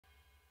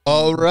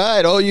All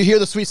right. Oh, you hear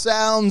the sweet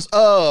sounds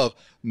of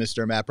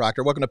Mr. Matt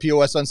Proctor. Welcome to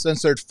POS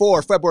Uncensored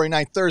for February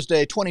 9th,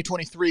 Thursday,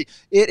 2023.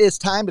 It is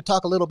time to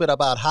talk a little bit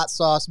about hot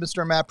sauce.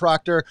 Mr. Matt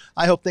Proctor,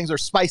 I hope things are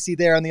spicy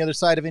there on the other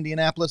side of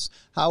Indianapolis.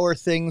 How are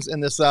things in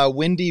this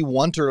windy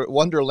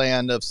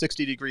wonderland of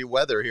 60-degree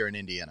weather here in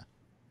Indiana?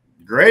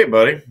 Great,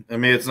 buddy. I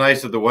mean, it's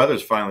nice that the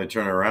weather's finally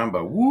turning around,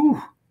 but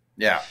woo,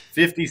 yeah,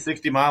 50,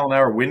 60 mile an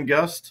hour wind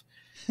gust,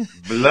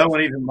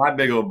 blowing even my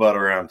big old butt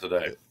around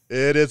today.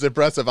 It is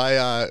impressive.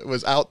 I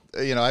was out,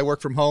 I work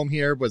from home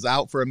here, was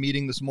out for a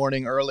meeting this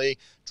morning early,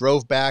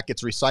 drove back.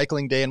 It's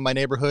recycling day in my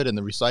neighborhood, and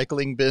the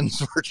recycling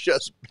bins were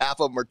just, half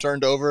of them were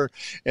turned over,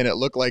 and it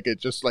looked like it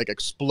just like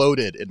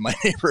exploded in my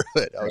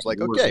neighborhood. I was like,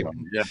 okay,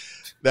 yeah.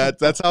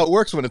 That's how it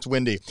works when it's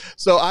windy.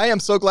 So I am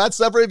so glad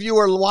several of you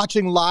are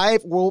watching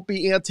live. We'll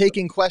be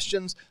taking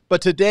questions,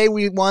 but today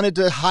we wanted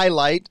to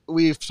highlight,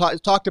 we've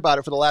talked about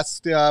it for the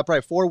last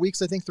probably 4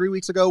 weeks, I think 3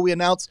 weeks ago, we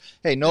announced,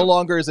 hey, no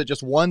longer is it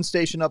just one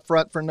station up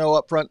front for no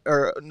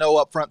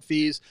upfront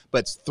fees, but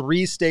it's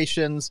 3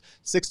 stations,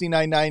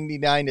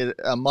 $69.99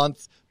 a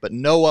month, but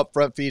no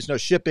upfront fees, no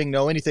shipping,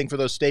 no anything for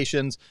those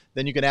stations.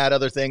 Then you can add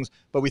other things.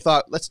 But we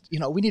thought,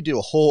 we need to do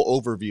a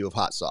whole overview of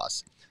hot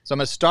sauce. So I'm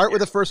going to start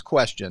with the first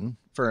question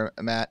for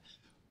Matt.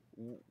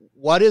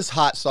 What is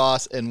hot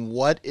sauce, and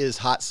what is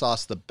hot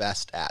sauce the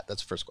best at?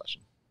 That's the first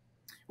question.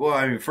 Well,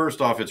 I mean,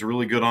 first off, it's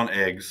really good on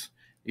eggs,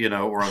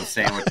 or on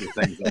sandwiches,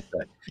 things like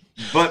that.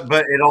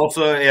 But it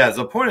also, as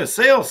a point of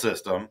sale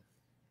system,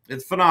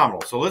 it's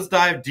phenomenal. So let's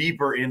dive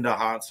deeper into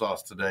hot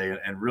sauce today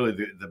and really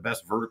the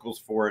best verticals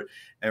for it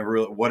and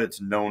really what it's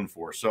known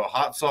for. So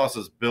hot sauce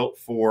is built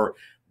for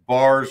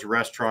bars,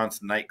 restaurants,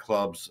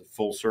 nightclubs,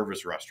 full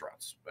service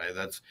restaurants. Right?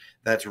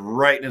 That's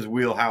right in his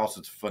wheelhouse.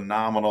 It's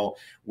phenomenal.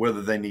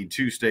 Whether they need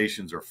 2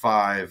 stations or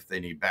 5, they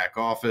need back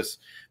office,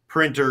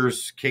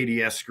 printers,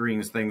 KDS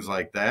screens, things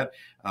like that,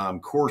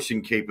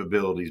 coursing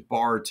capabilities,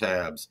 bar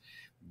tabs.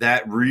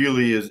 That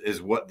really is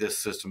what this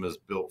system is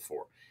built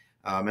for.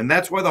 And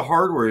that's why the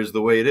hardware is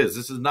the way it is.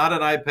 This is not an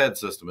iPad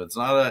system. It's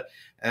not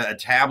a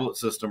tablet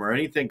system or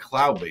anything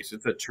cloud-based.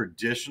 It's a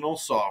traditional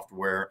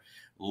software,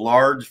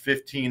 large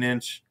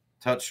 15-inch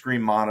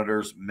touchscreen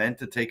monitors meant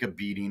to take a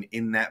beating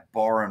in that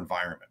bar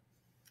environment.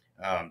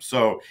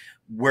 So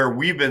where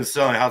we've been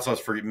selling hot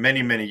sauce for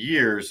many, many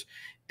years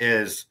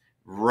is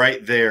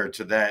right there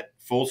to that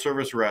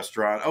full-service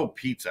restaurant. Oh,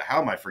 pizza.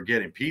 How am I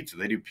forgetting pizza?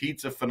 They do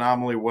pizza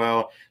phenomenally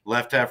well.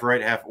 Left half,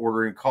 right half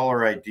ordering,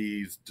 caller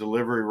IDs,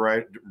 delivery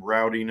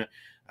routing,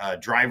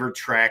 driver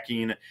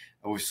tracking.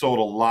 We've sold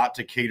a lot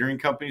to catering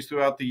companies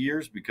throughout the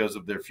years because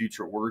of their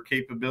future order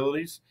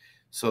capabilities.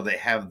 So they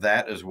have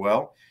that as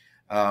well.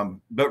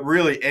 But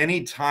really,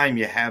 anytime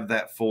you have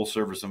that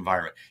full-service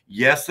environment,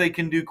 yes, they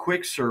can do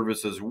quick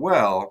service as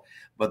well,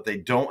 but they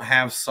don't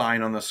have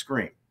sign on the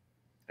screen.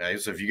 Okay,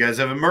 so if you guys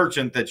have a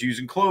merchant that's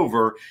using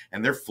Clover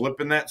and they're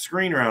flipping that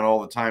screen around all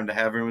the time to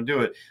have everyone do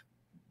it,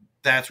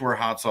 that's where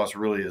hot sauce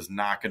really is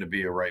not going to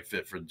be a right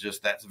fit for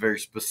just that very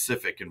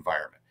specific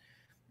environment.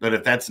 But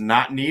if that's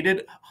not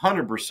needed,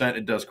 100%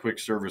 it does quick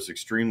service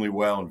extremely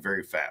well and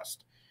very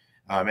fast.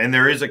 And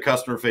there is a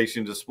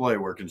customer-facing display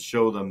where it can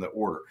show them the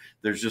order.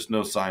 There's just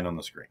no sign on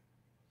the screen.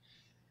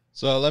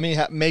 So let me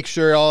make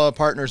sure all our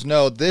partners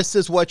know this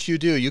is what you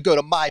do. You go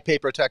to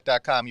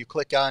myPayProTec.com. You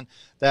click on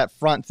that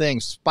front thing,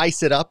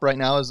 spice it up right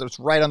now. It's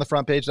right on the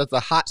front page. That's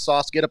the hot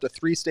sauce. Get up to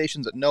 3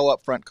 stations at no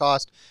upfront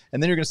cost.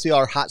 And then you're going to see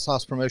our hot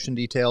sauce promotion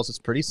details. It's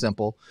pretty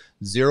simple.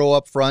 0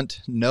 upfront,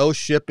 no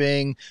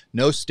shipping,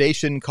 no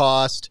station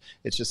cost.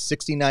 It's just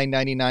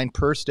 $69.99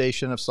 per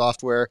station of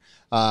software.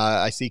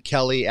 I see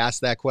Kelly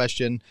asked that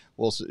question.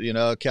 Well,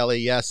 Kelly,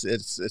 yes,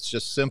 it's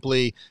just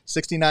simply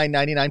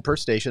 $69.99 per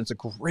station. It's a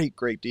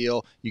great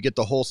deal. You get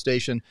the whole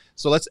station.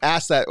 So let's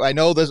ask that. I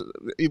know this.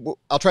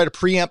 I'll try to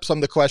preempt some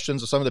of the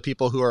questions of some of the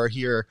people who are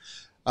here.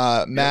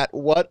 Matt,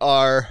 what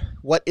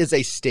is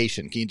a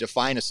station? Can you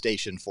define a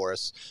station for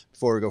us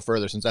before we go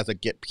further, since that's a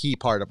key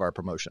part of our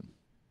promotion?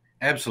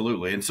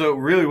 Absolutely. And so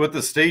really what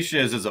the station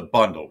is a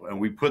bundle, and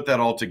we put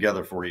that all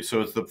together for you. So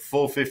it's the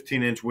full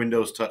 15-inch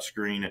Windows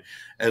touchscreen,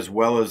 as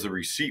well as the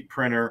receipt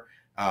printer,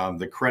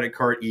 the credit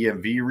card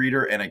EMV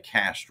reader, and a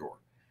cash drawer.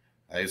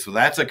 Okay, so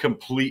that's a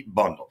complete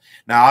bundle.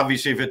 Now,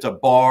 obviously, if it's a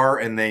bar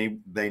and they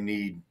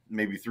need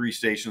maybe 3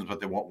 stations, but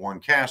they want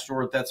 1 cash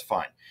drawer, that's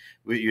fine.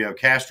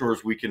 Cash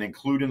drawers we can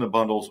include in the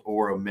bundles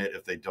or omit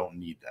if they don't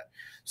need that.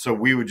 So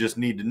we would just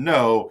need to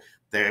know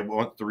they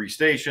want 3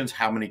 stations,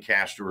 how many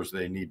cash drawers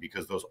they need,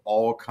 because those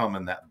all come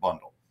in that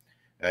bundle.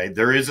 Okay?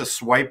 There is a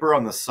swiper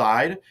on the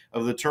side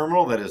of the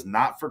terminal that is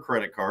not for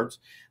credit cards.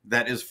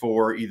 That is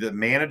for either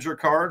manager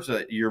cards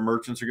that your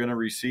merchants are going to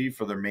receive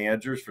for their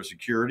managers for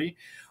security,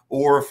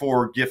 or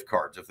for gift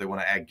cards if they want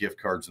to add gift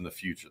cards in the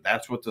future.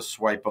 That's what the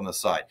swipe on the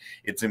side.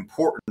 It's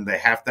important. They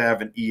have to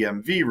have an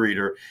EMV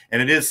reader,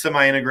 and it is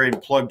semi-integrated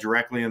and plugged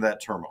directly into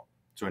that terminal.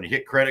 So when you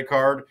hit credit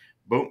card,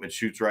 boom, it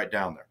shoots right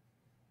down there.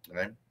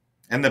 Okay?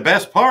 And the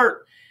best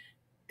part,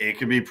 it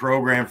can be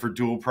programmed for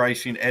dual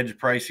pricing, edge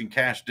pricing,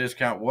 cash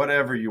discount,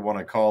 whatever you want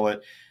to call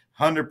it.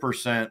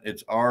 100%,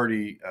 it's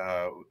already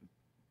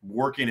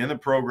working in the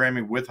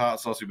programming with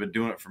HotSauce. We've been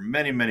doing it for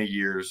many, many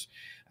years.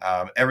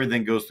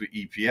 Everything goes through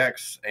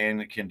EPX,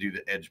 and it can do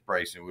the edge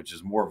pricing, which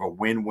is more of a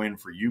win-win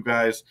for you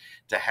guys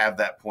to have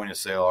that point of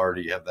sale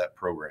already, have that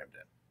programmed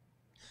in.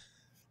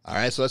 All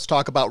right, so let's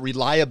talk about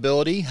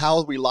reliability.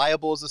 How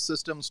reliable is the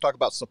system? Let's talk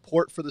about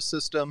support for the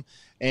system,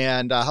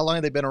 and how long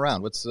have they been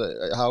around?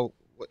 How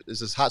is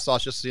this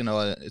HotSauce just,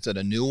 is it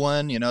a new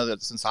one,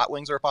 that since hot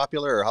wings are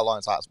popular, or how long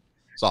has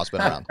HotSauce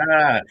been around?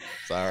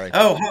 Sorry.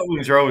 Oh, hot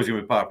wings are always going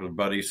to be popular,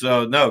 buddy.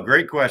 So, no,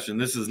 great question.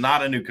 This is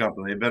not a new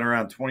company. They've been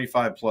around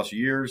 25 plus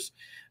years.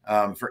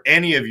 For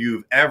any of you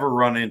who've ever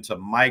run into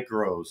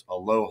Micros,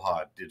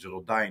 Aloha,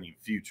 Digital Dining,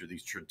 Future,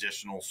 these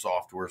traditional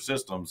software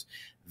systems,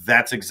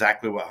 that's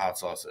exactly what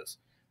HotSauce is.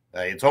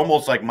 It's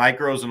almost like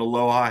Micros and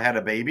Aloha had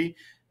a baby,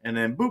 and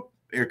then boop,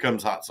 here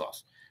comes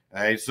HotSauce.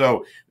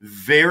 So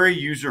very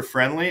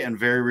user-friendly and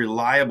very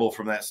reliable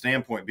from that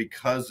standpoint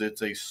because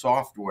it's a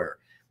software.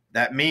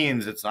 That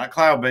means it's not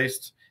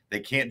cloud-based. They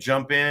can't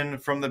jump in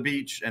from the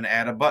beach and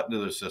add a button to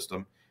their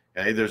system.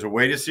 There's a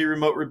way to see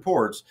remote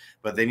reports,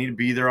 but they need to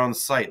be there on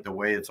site the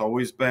way it's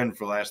always been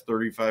for the last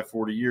 35,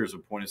 40 years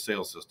of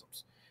point-of-sale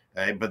systems.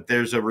 But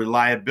there's a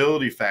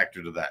reliability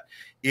factor to that.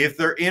 If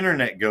their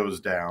internet goes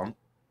down,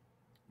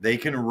 they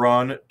can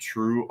run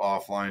true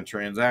offline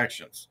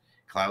transactions.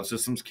 Cloud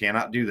systems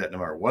cannot do that no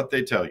matter what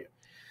they tell you.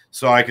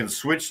 So I can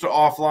switch to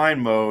offline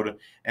mode,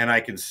 and I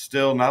can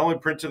still not only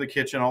print to the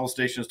kitchen, all the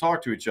stations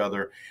talk to each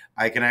other,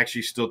 I can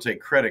actually still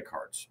take credit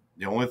cards.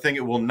 The only thing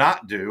it will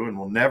not do, and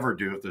will never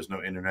do if there's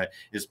no internet,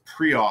 is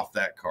pre-auth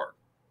that card.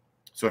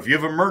 So if you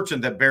have a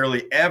merchant that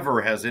barely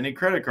ever has any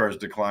credit cards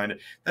declined,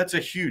 that's a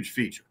huge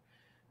feature.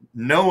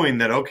 Knowing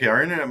that, okay,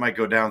 our internet might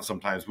go down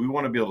sometimes, we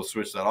want to be able to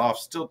switch that off,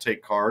 still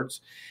take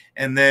cards.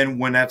 And then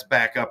when that's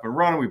back up and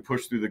running, we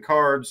push through the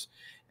cards,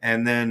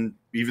 and then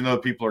even though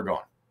people are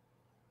gone.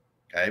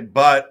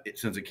 But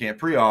since it can't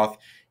pre-auth,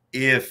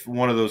 if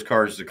one of those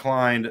cards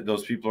declined,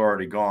 those people are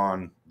already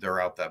gone,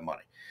 they're out that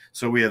money.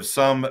 So we have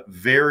some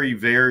very,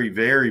 very,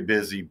 very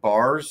busy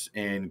bars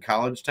in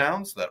college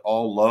towns that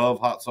all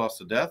love HotSauce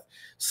to death.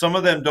 Some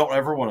of them don't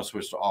ever want to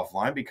switch to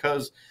offline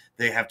because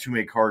they have too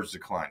many cards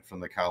declined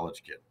from the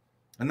college kid.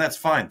 And that's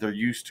fine. They're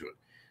used to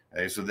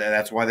it. So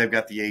that's why they've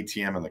got the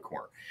ATM in the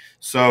corner.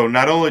 So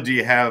not only do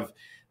you have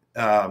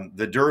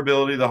the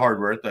durability of the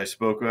hardware that I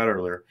spoke about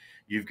earlier,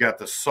 you've got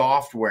the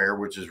software,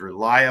 which is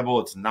reliable.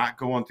 It's not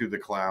going through the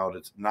cloud.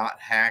 It's not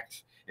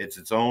hacked. It's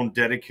its own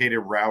dedicated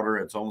router,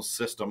 its own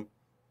system,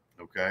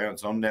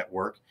 its own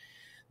network.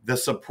 The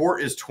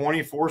support is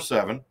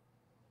 24/7.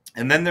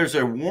 And then there's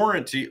a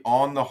warranty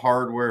on the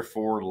hardware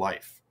for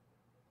life.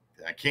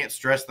 I can't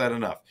stress that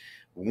enough.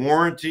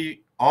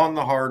 Warranty on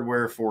the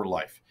hardware for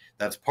life.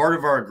 That's part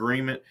of our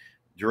agreement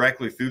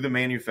directly through the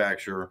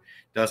manufacturer.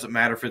 Doesn't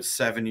matter if it's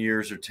 7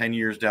 years or 10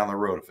 years down the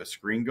road. If a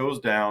screen goes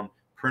down,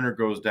 printer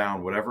goes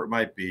down, whatever it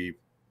might be,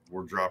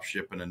 we're drop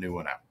shipping a new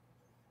one out.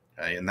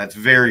 And that's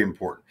very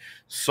important.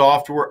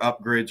 Software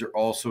upgrades are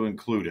also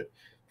included.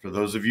 For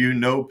those of you who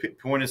know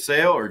point of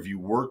sale, or if you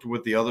worked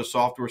with the other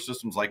software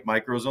systems like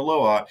Micros and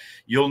Aloha,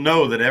 you'll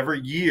know that every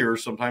year,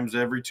 sometimes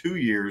every 2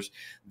 years,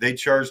 they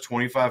charge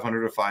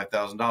 $2,500 to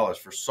 $5,000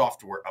 for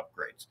software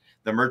upgrades.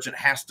 The merchant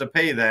has to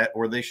pay that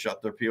or they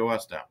shut their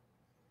POS down.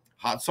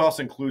 HotSauce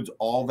includes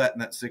all that in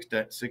that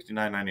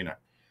 $69.99.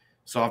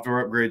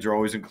 Software upgrades are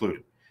always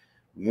included.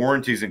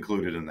 Warranties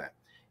included in that.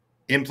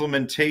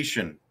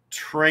 Implementation,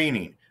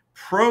 training,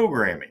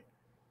 programming,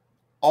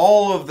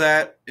 all of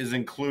that is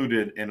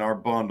included in our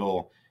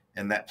bundle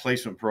and that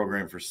placement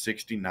program for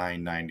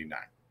 $69.99.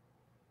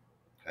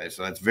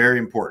 So that's very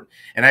important.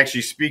 And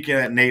actually, speaking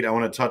of that, Nate, I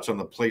want to touch on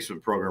the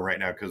placement program right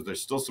now because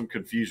there's still some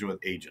confusion with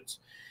agents.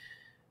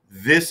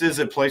 This is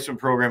a placement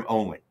program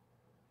only.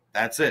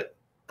 That's it.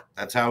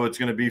 That's how it's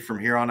going to be from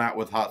here on out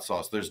with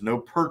HotSauce. There's no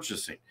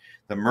purchasing.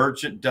 The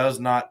merchant does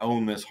not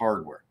own this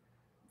hardware.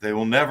 They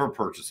will never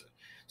purchase it.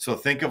 So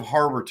think of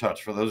Harbor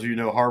Touch. For those of you who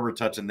know Harbor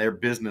Touch and their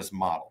business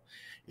model,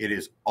 it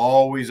is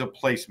always a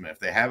placement. If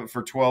they have it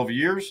for 12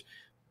 years,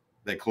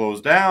 they close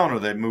down or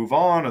they move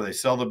on or they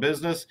sell the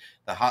business,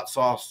 the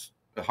HotSauce,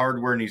 the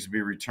hardware needs to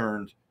be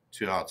returned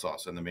to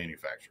HotSauce and the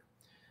manufacturer.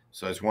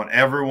 So I just want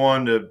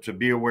everyone to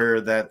be aware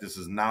that this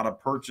is not a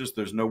purchase.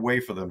 There's no way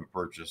for them to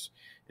purchase.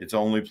 It's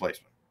only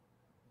placement.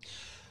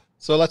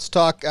 So let's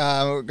talk.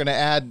 We're going to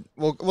add.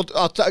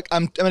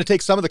 I'm going to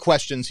take some of the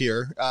questions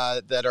here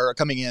that are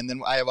coming in.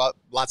 Then I have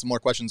lots of more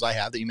questions I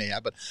have that you may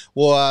have. But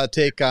we'll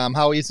take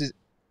how easy.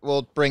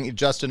 We'll bring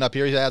Justin up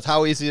here. He asks,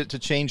 how easy to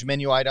change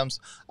menu items,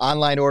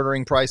 online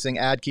ordering, pricing,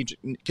 add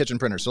kitchen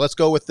printers. So let's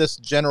go with this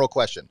general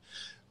question.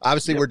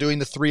 Obviously, we're doing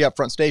the 3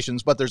 upfront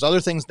stations, but there's other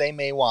things they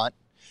may want.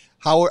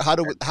 How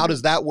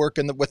does that work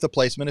with the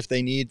placement if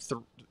they need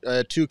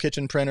 2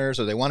 kitchen printers,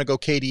 or they want to go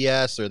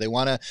KDS, or they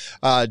want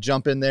to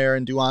jump in there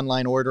and do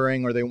online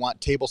ordering, or they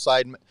want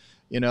tableside,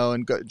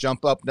 and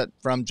jump up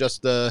from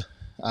just the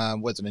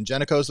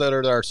Ingenicos that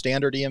are our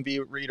standard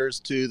EMV readers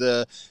to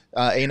the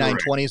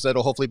A920s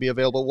that'll hopefully be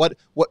available.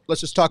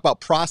 Let's just talk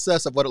about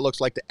process of what it looks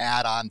like to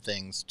add on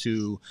things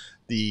to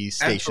the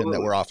station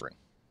that we're offering.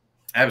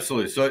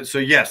 Absolutely. So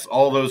yes,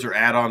 all those are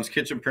add-ons.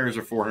 Kitchen printers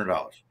are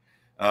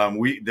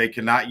 $400. They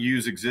cannot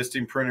use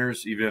existing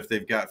printers, even if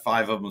they've got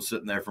 5 of them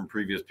sitting there from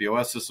previous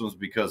POS systems,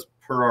 because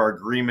per our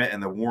agreement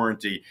and the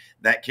warranty,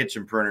 that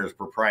kitchen printer is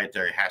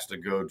proprietary, has to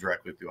go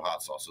directly through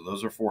HotSauce. So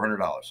those are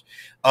 $400.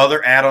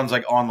 Other add-ons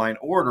like online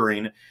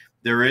ordering,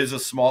 there is a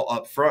small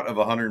upfront of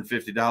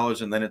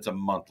 $150, and then it's a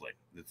monthly.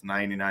 It's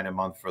 $99 a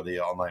month for the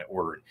online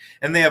ordering.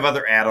 And they have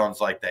other add-ons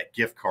like that,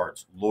 gift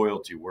cards,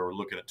 loyalty, where we're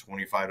looking at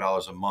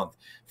 $25 a month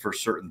for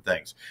certain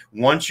things.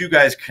 Once you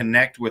guys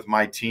connect with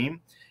my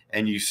team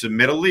and you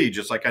submit a lead,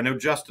 just like I know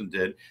Justin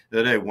did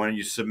the other day, when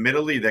you submit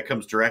a lead that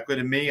comes directly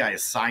to me, I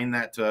assign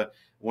that to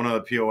one of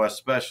the POS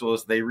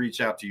specialists. They reach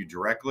out to you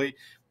directly.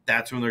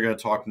 That's when they're going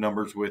to talk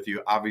numbers with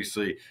you.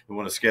 Obviously, we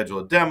want to schedule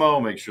a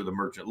demo, make sure the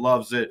merchant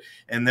loves it,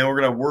 and then we're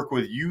going to work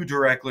with you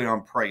directly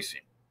on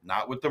pricing,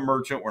 not with the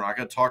merchant. We're not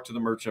going to talk to the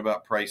merchant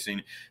about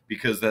pricing,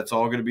 because that's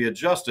all going to be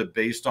adjusted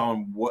based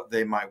on what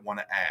they might want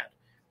to add.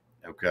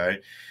 Okay.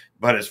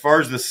 But as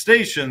far as the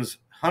stations,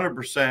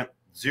 100%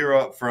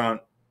 zero upfront,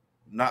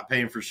 not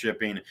paying for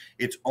shipping.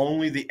 It's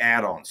only the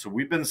add-ons. So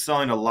we've been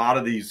selling a lot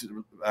of these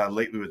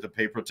lately with the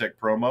PayProTec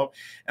promo.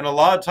 And a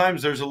lot of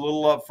times there's a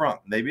little upfront.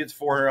 Maybe it's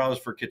 $400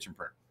 for a kitchen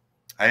printer.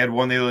 I had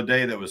one the other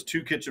day that was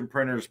 2 kitchen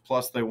printers,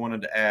 plus they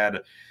wanted to add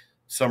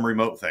some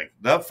remote thing.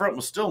 The upfront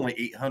was still only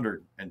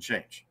 $800 and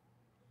change.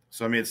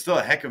 So, I mean, it's still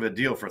a heck of a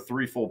deal for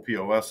 3 full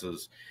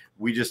POSs.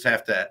 We just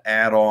have to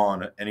add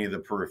on any of the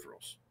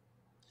peripherals.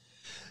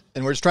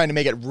 And we're just trying to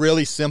make it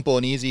really simple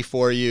and easy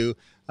for you,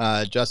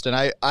 Justin.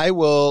 I'm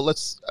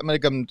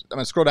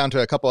gonna scroll down to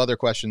a couple other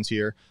questions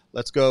here.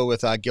 Let's go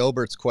with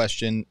Gilbert's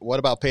question. What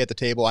about pay at the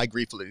table? I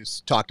briefly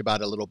talked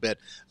about it a little bit.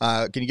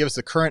 Can you give us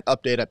the current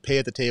update at pay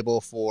at the table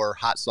for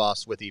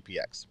HotSauce with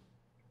EPX?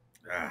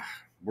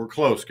 We're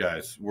close,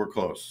 guys. We're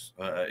close.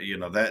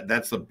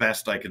 That's the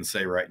best I can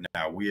say right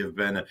now. We have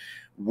been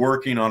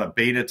working on a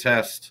beta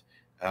test,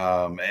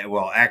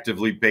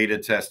 actively beta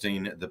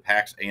testing the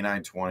PAX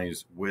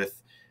A920s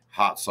with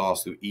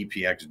HotSauce through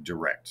EPX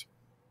Direct.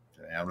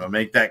 Okay, I'm going to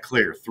make that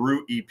clear,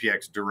 through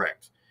EPX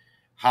Direct.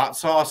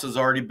 HotSauce has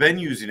already been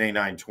using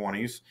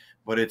A920s,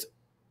 but it's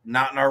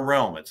not in our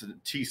realm. It's in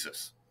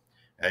TSYS.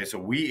 Okay, so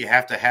we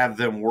have to have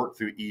them work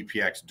through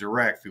EPX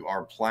Direct through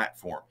our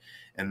platform.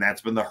 And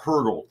that's been the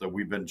hurdle that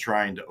we've been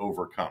trying to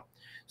overcome.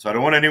 So I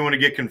don't want anyone to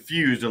get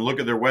confused and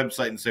look at their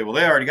website and say, well,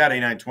 they already got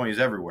A920s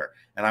everywhere,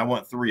 and I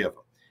want 3 of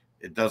them.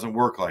 It doesn't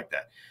work like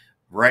that.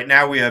 Right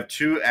now, we have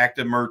 2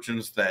 active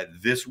merchants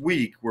that this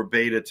week we're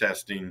beta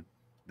testing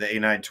the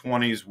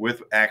A920s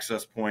with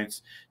access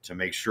points to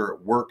make sure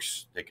it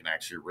works. They can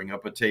actually ring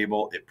up a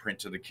table, it print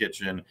to the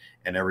kitchen,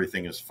 and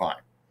everything is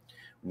fine.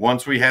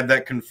 Once we have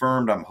that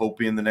confirmed, I'm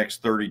hoping in the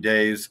next 30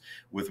 days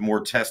with more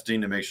testing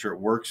to make sure it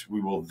works,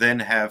 we will then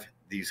have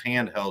these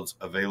handhelds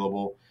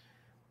available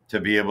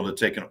to be able to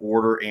take an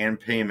order and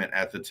payment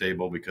at the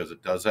table, because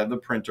it does have the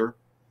printer.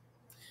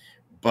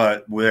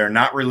 But they're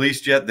not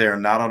released yet. They're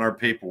not on our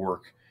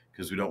paperwork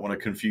because we don't want to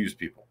confuse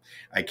people.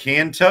 I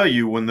can tell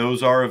you when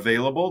those are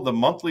available, the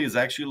monthly is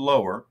actually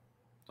lower.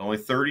 It's only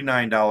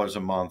 $39 a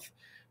month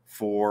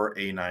for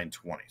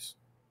A920s.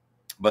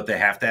 But they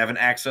have to have an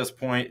access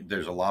point.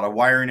 There's a lot of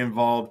wiring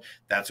involved.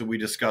 That's what we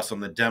discuss on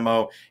the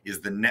demo,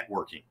 is the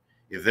networking.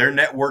 If their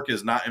network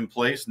is not in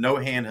place, no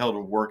handheld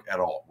will work at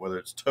all, whether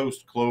it's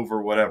Toast,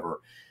 Clover, whatever.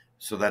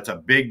 So that's a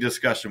big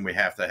discussion we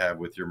have to have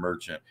with your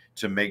merchant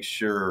to make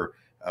sure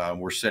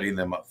we're setting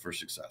them up for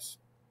success.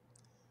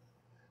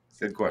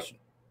 Good question.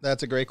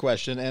 That's a great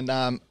question. And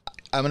I'm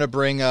going to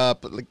bring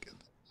up,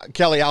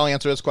 Kelly, I'll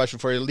answer this question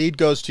for you. Lead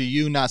goes to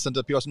you, not sent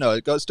to POS. No,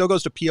 it still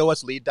goes to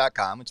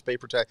POSlead.com. It's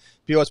PayProTec,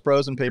 POS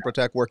Pros and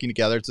PayProTec working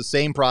together. It's the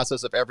same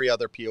process of every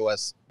other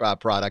POS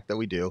product that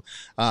we do.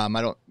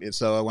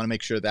 So I want to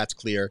make sure that's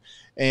clear.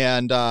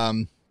 And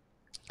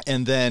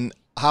then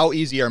how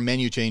easy are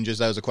menu changes?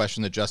 That was a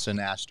question that Justin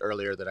asked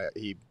earlier that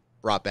he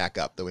brought back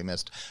up that we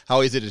missed.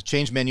 How easy to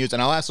change menus?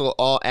 And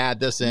I'll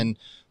add this in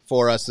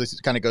for us. This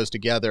kind of goes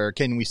together.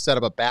 Can we set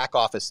up a back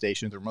office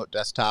station with a remote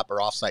desktop or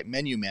offsite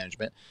menu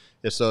management?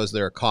 If so, is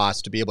there a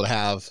cost to be able to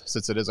have,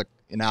 since it is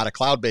not a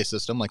cloud-based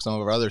system like some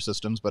of our other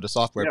systems, but a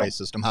software-based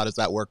system, how does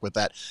that work with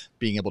that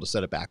being able to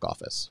set a back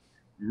office?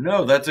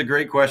 No, that's a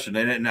great question.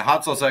 And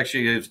HotSauce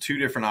actually gives 2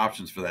 different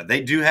options for that. They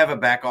do have a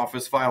back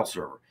office file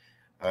server.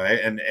 All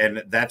right.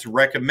 And that's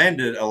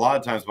recommended a lot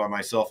of times by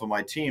myself and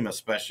my team,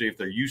 especially if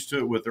they're used to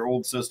it with their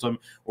old system,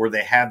 or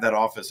they have that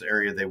office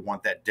area. They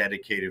want that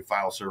dedicated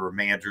file server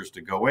managers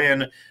to go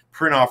in,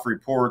 print off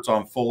reports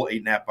on full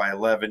 8.5 by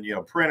 11,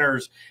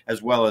 printers,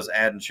 as well as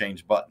add and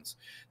change buttons.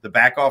 The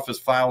back office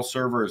file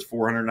server is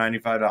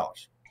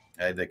 $495.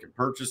 Okay, they can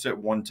purchase it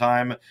one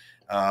time.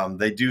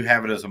 They do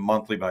have it as a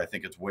monthly, but I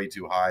think it's way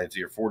too high. It's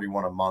either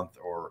 $41 a month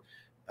or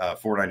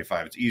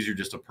 $495. It's easier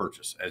just to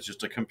purchase. It's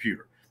just a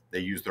computer. They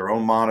use their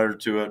own monitor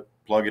to it,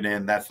 plug it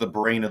in. That's the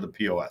brain of the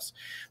POS.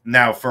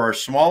 Now, for our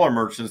smaller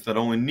merchants that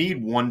only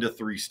need 1 to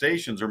 3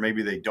 stations, or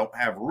maybe they don't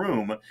have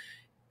room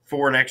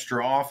for an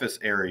extra office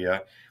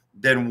area,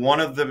 then one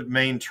of the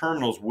main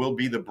terminals will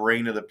be the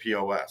brain of the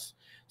POS.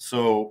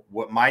 So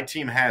what my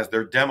team has,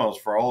 their demos,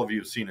 for all of you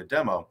who've seen a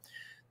demo,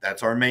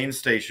 that's our main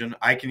station.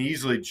 I can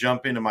easily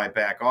jump into my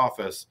back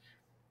office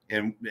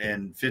in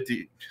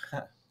 30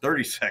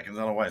 seconds.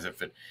 I don't know why I said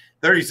 50.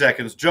 30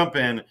 seconds, jump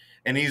in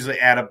and easily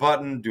add a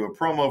button, do a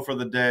promo for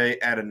the day,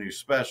 add a new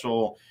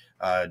special,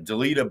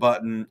 delete a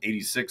button,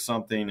 86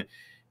 something,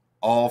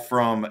 all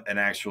from an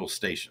actual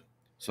station.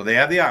 So they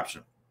have the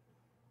option.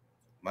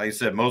 Like I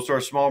said, most of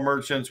our small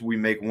merchants, we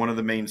make one of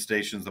the main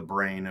stations the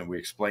brain, and we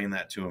explain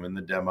that to them in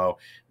the demo.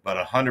 But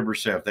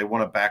 100%, if they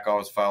want a back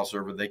office file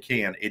server, they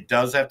can. It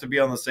does have to be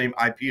on the same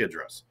IP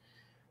address.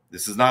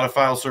 This is not a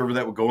file server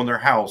that would go in their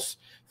house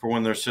for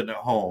when they're sitting at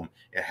home.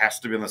 It has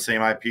to be on the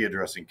same IP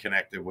address and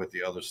connected with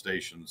the other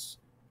stations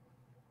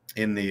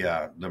in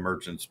the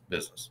merchant's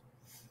business.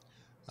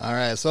 All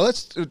right, so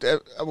let's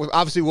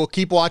obviously we'll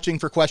keep watching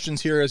for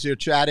questions here as you're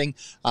chatting.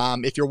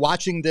 If you're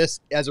watching this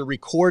as a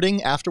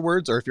recording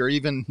afterwards, or if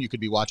you could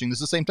be watching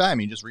this at the same time,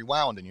 you just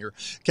rewound and you're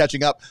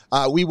catching up.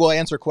 We will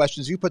answer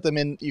questions. You put them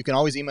in. You can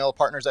always email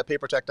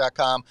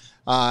partners@PayProTec.com,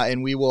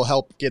 and we will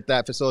help get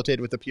that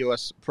facilitated with the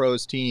POS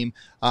Pros team.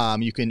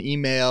 You can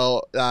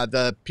email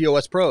the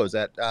POS Pros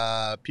at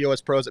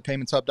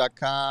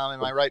POSPros@PaymentsHub.com.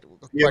 Am I right?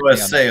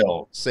 POS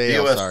Sales.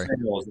 POS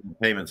Sales at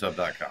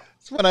PaymentsHub.com.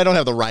 It's when I don't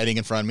have the writing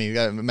in front of me. You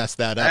gotta mess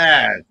that up.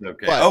 That's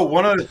okay. But,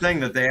 one other thing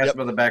that they asked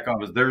about the back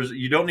office,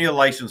 you don't need a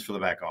license for the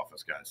back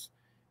office, guys.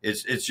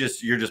 It's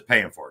just you're just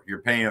paying for it.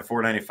 You're paying at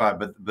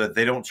 $4.95, but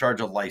they don't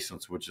charge a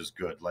license, which is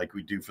good, like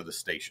we do for the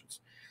stations.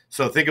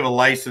 So think of a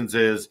license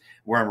as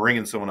where I'm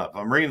ringing someone up. If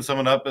I'm ringing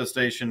someone up at a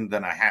station,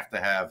 then I have to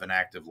have an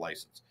active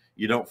license.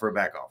 You don't for a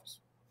back office.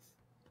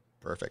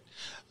 Perfect.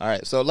 All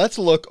right. So let's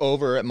look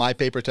over at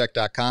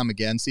mypapertech.com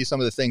again, see some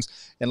of the things,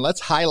 and let's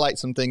highlight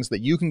some things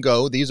that you can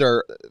go. These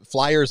are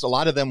flyers. A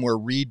lot of them were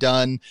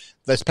redone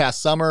this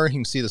past summer. You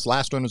can see this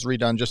last one was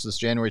redone just this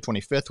January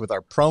 25th with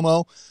our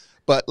promo.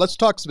 But let's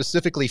talk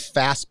specifically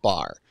Fast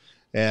Bar.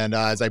 And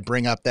as I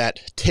bring up that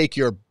take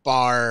your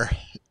bar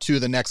to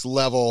the next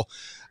level,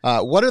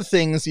 what are the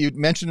things you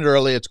mentioned it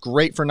earlier? It's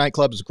great for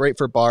nightclubs. It's great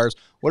for bars.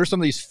 What are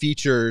some of these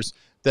features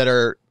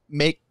that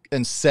make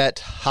and set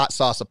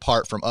HotSauce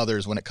apart from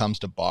others when it comes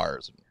to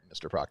bars,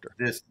 Mr. Proctor?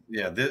 This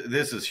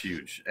is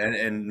huge,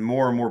 and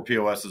more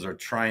POSs are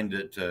trying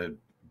to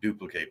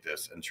duplicate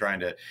this and trying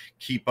to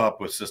keep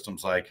up with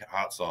systems like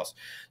HotSauce.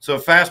 So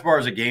Fast Bar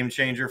is a game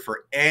changer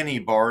for any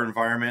bar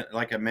environment.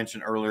 Like I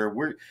mentioned earlier,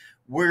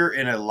 we're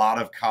in a lot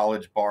of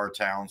college bar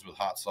towns with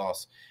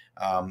HotSauce,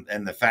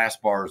 and the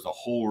Fast Bar is the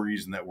whole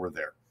reason that we're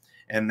there,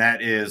 and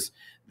that is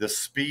the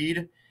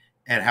speed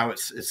and how it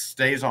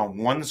stays on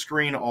one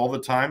screen all the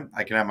time.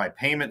 I can have my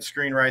payment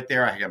screen right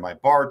there. I can have my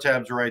bar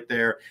tabs right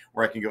there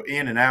where I can go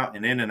in and out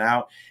and in and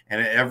out.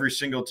 And every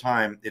single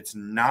time, it's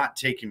not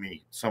taking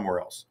me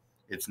somewhere else.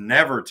 It's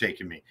never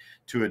taking me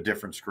to a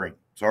different screen.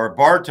 So our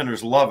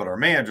bartenders love it. Our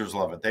managers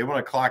love it. They want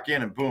to clock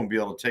in and boom, be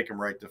able to take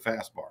them right to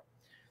Fast Bar.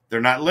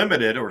 They're not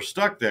limited or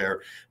stuck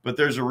there, but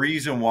there's a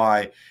reason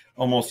why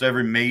almost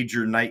every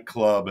major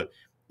nightclub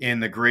in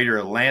the greater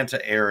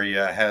Atlanta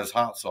area has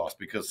HotSauce,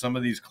 because some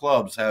of these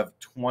clubs have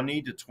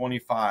 20 to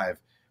 25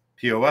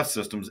 POS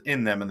systems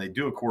in them, and they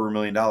do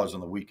 $250,000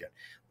 on the weekend.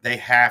 They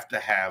have to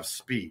have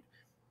speed.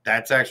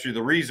 That's actually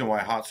the reason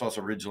why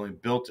HotSauce originally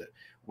built it,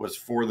 was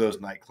for those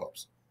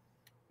nightclubs.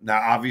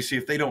 Now, obviously,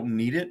 if they don't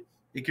need it,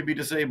 it can be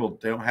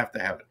disabled. They don't have to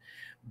have it.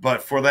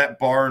 But for that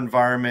bar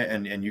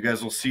environment, and you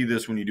guys will see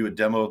this when you do a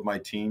demo with my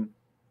team,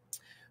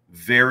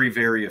 very,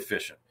 very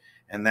efficient.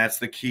 And that's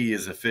the key,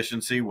 is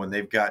efficiency. When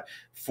they've got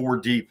 4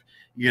 deep,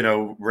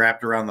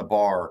 wrapped around the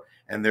bar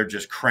and they're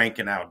just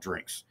cranking out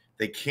drinks,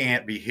 they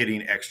can't be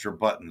hitting extra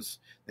buttons.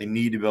 They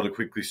need to be able to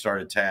quickly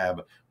start a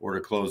tab or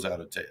to close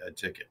out a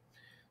ticket.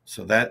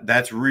 So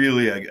that's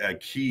really a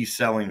key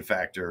selling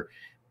factor,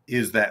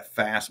 is that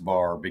Fast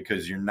Bar,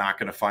 because you're not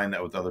going to find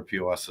that with other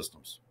POS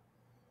systems.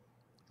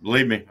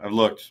 Believe me, I've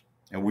looked,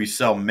 and we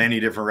sell many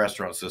different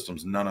restaurant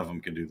systems. None of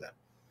them can do that.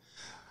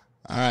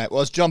 All right, well,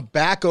 let's jump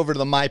back over to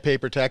the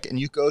MyPaperTech, and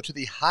you go to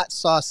the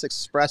HotSauce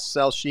Express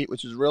sell sheet,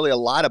 which is really a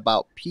lot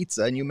about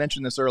pizza. And you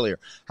mentioned this earlier,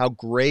 how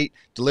great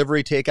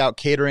delivery, takeout,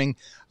 catering.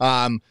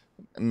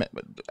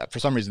 For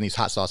some reason, these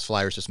HotSauce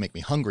flyers just make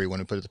me hungry when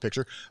we put it in the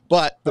picture.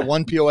 But the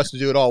one POS to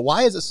do it all.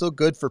 Why is it so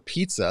good for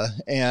pizza?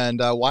 And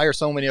why are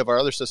so many of our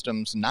other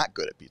systems not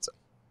good at pizza?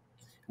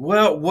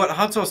 Well, what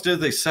HotSauce did,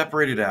 they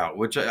separated out,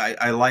 which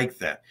I like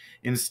that.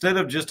 Instead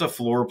of just a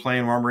floor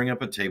plan where I'm bringing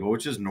up a table,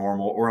 which is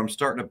normal, or I'm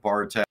starting a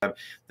bar tab,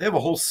 they have a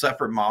whole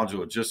separate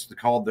module just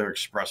called their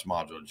Express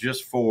module,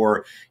 just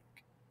for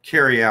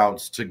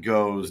carryouts,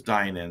 to-goes,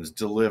 dine-ins,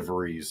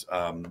 deliveries.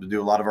 We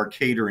do a lot of our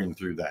catering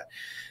through that.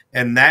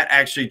 And that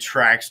actually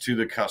tracks to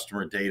the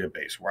customer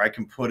database, where I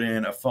can put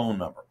in a phone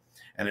number,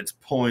 and it's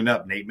pulling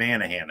up Nate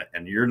Manahan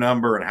and your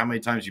number and how many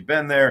times you've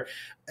been there,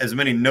 as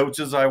many notes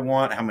as I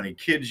want, how many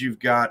kids you've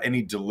got,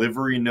 any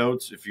delivery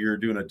notes. If you're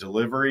doing a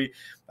delivery,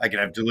 I can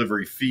have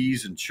delivery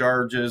fees and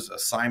charges,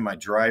 assign my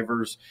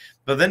drivers,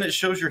 but then it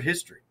shows your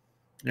history.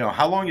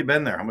 How long you've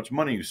been there, how much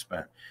money you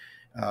spent,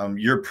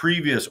 your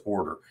previous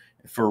order.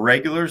 For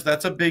regulars,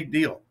 that's a big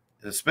deal.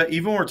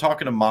 Even when we're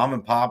talking to mom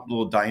and pop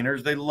little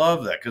diners, they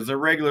love that because their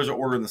regulars are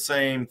ordering the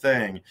same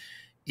thing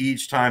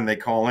each time they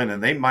call in,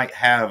 and they might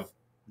have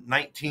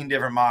 19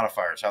 different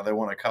modifiers how they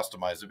want to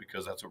customize it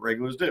because that's what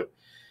regulars do.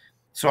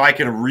 So I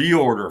can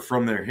reorder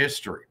from their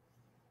history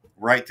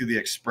right through the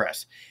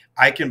express.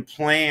 I can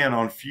plan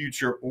on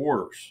future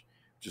orders,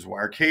 which is why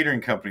our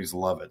catering companies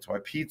love it. It's why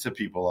pizza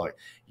people like it.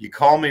 You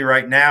call me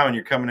right now and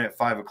you're coming at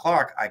 5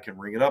 o'clock, I can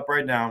ring it up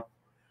right now,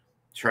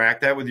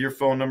 track that with your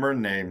phone number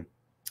and name,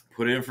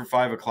 put it in for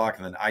 5 o'clock,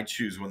 and then I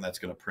choose when that's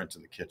going to print to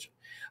the kitchen.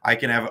 I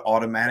can have it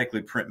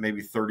automatically print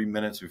maybe 30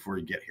 minutes before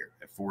you get here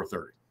at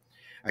 4:30.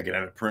 I can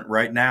have it print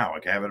right now. I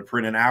can have it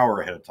print an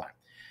hour ahead of time.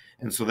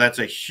 And so that's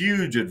a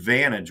huge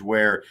advantage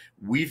where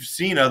we've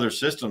seen other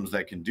systems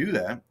that can do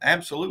that.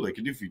 Absolutely,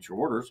 can do future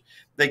orders.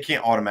 They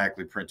can't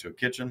automatically print to a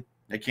kitchen.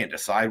 They can't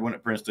decide when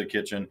it prints to a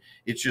kitchen.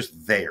 It's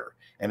just there.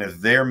 And if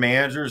their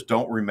managers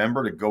don't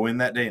remember to go in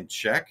that day and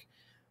check,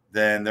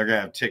 then they're going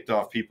to have ticked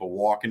off people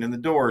walking in the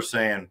door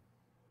saying,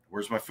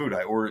 where's my food?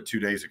 I ordered it 2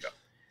 days ago.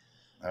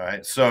 All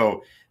right.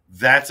 So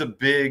that's a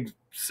big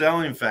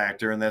selling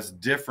factor, and that's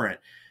different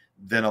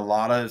than a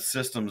lot of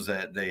systems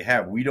that they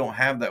have. We don't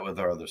have that with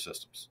our other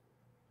systems.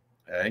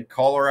 Okay.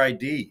 Caller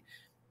ID.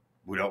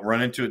 We don't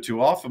run into it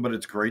too often, but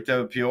it's great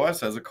that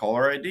POS has a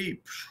caller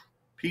ID.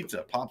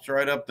 Pizza pops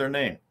right up their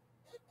name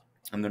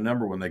and their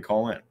number when they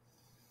call in.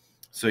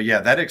 So yeah,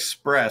 that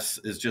express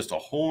is just a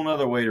whole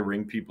nother way to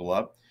ring people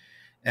up.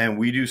 And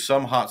we do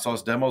some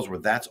HotSauce demos where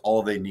that's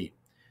all they need.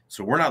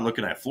 So we're not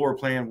looking at floor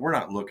plan. We're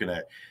not looking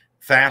at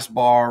fast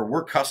bar.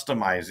 We're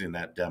customizing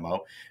that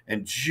demo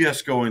and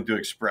just going through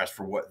express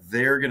for what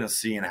they're going to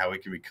see and how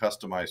it can be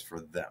customized for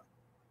them.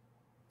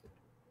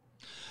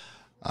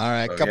 All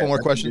right, a couple more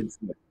questions.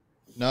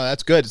 No,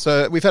 that's good.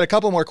 So we've had a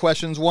couple more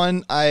questions.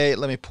 One, let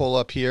me pull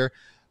up here.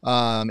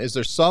 Is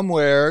there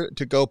somewhere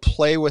to go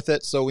play with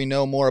it so we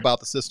know more about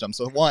the system?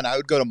 So one, I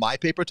would go to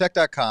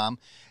mypaprotec.com,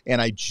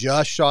 and I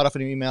just shot off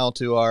an email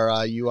to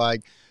our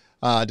UI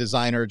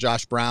designer,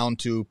 Josh Brown,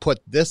 to put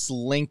this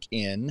link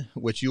in,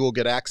 which you will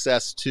get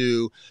access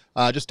to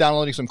just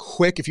downloading some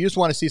quick, if you just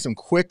want to see some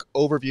quick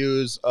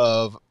overviews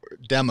of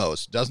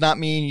demos. Does not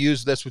mean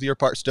use this with your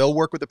part. Still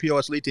work with the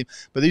POS lead team,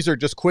 but these are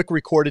just quick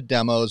recorded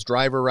demos,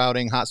 driver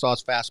routing,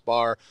 HotSauce fast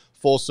bar,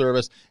 full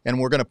service, and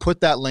we're going to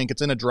put that link.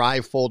 It's in a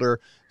drive folder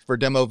for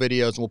demo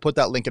videos, and we'll put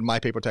that link in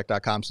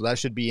mypaprotec.com. So that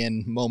should be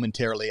in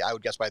momentarily, I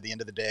would guess by the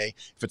end of the day.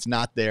 If it's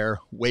not there,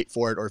 wait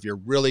for it. Or if you're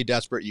really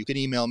desperate, you can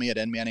email me at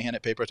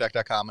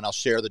nmanahan@payprotec.com, and I'll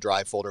share the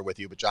drive folder with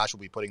you. But Josh will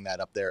be putting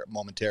that up there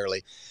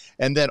momentarily.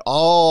 And then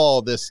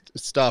all this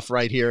stuff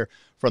right here,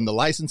 from the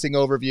licensing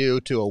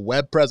overview to a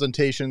web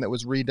presentation that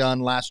was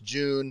redone last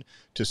June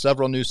to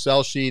several new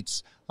sell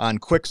sheets on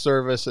quick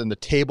service and the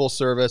table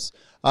service.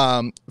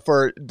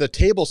 For the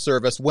table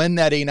service, when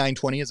that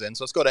A920 is in,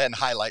 so let's go ahead and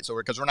highlight, so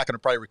because we're not going to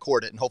probably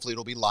record it, and hopefully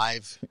it'll be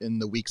live in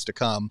the weeks to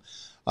come.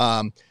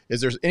 Is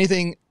there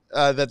anything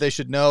that they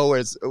should know?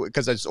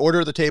 Because I just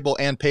order the table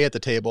and pay at the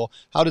table.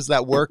 How does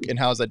that work, and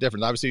how is that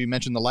different? Obviously, you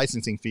mentioned the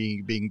licensing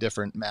fee being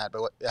different, Matt,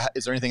 but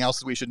is there anything else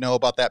that we should know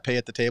about that pay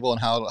at the table and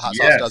how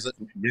HotSauce does it?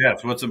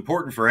 Yes. What's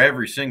important for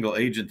every single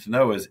agent to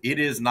know is it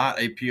is not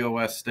a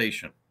POS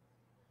station.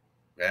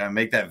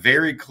 Make that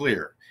very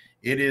clear.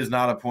 It is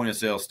not a point of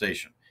sale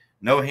station.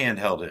 No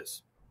handheld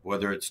is,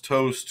 whether it's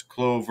Toast,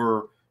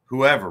 Clover,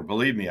 whoever.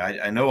 Believe me,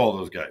 I know all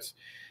those guys.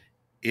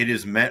 It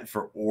is meant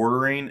for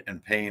ordering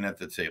and paying at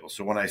the table.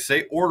 So when I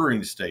say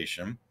ordering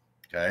station,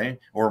 okay,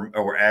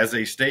 or as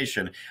a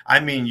station, I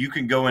mean you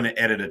can go in and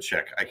edit a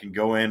check. I can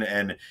go in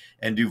and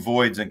do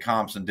voids and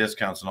comps and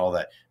discounts and all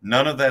that.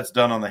 None of that's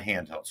done on the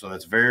handheld. So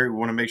that's we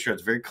want to make sure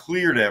it's very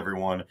clear to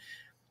everyone.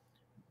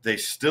 They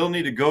still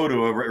need to go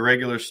to a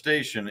regular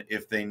station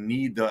if they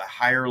need the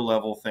higher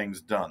level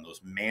things done,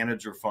 those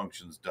manager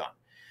functions done.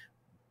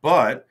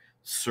 But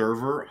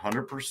server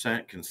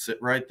 100% can sit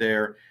right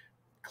there,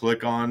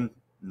 click on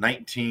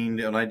 19,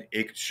 and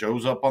it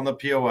shows up on the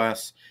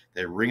POS.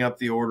 They ring up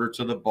the order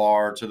to the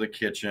bar, to the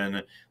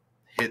kitchen,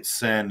 hit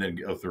send,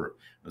 and go through.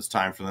 It's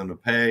time for them to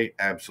pay.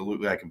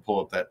 Absolutely. I can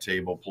pull up that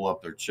table, pull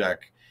up their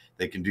check.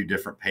 They can do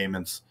different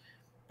payments.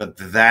 But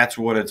that's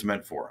what it's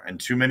meant for. And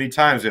too many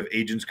times we have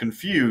agents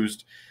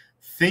confused,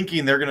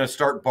 thinking they're going to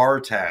start bar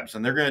tabs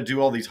and they're going to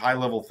do all these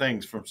high-level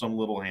things from some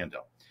little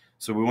handout.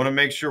 So we want to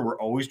make sure we're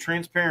always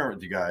transparent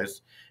with you guys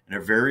and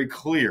are very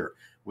clear.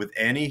 With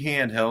any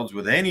handhelds,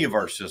 with any of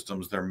our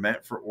systems, they're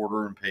meant for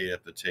order and pay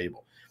at the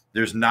table.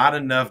 There's not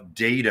enough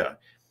data,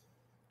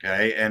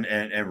 okay,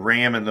 and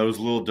RAM and those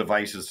little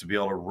devices to be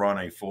able to run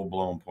a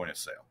full-blown point of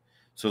sale.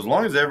 So as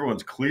long as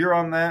everyone's clear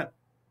on that,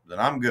 then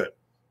I'm good.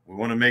 We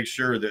want to make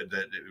sure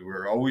that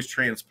we're always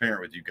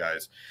transparent with you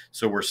guys.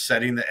 So we're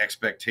setting the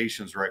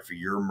expectations right for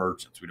your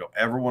merchants. We don't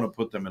ever want to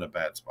put them in a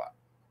bad spot.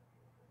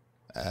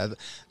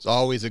 It's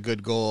always a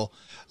good goal.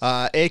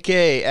 AK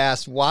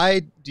asked,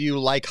 why do you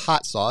like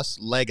HotSauce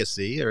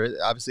Legacy, or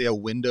obviously a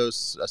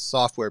Windows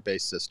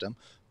software-based system,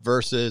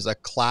 versus a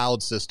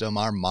cloud system,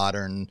 our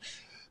modern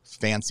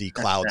fancy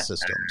cloud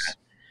systems?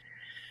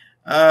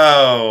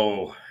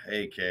 Oh,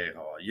 AK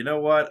Hall. You know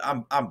what?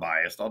 I'm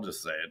biased. I'll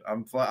just say it.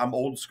 I'm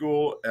old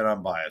school and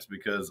I'm biased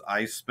because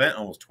I spent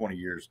almost 20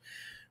 years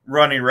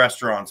running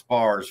restaurants,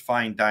 bars,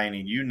 fine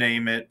dining, you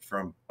name it,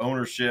 from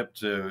ownership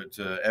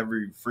to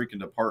every freaking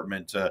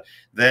department, to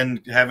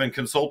then having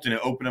consulting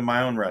and opening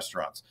my own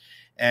restaurants.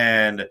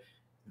 And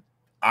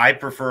I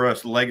prefer a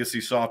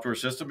legacy software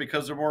system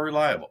because they're more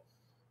reliable.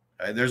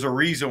 There's a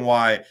reason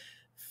why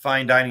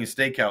fine dining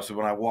steakhouses,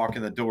 when I walk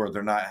in the door,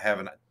 they're not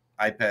having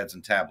iPads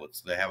and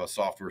tablets. They have a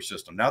software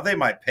system. Now, they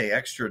might pay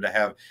extra to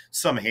have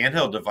some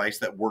handheld device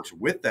that works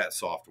with that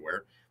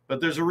software,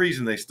 but there's a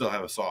reason they still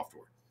have a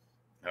software.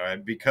 All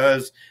right,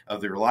 because of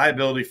the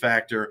reliability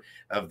factor,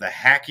 of the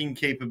hacking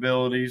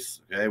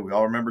capabilities. Okay, we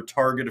all remember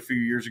Target a few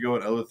years ago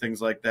and other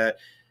things like that.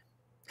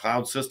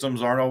 Cloud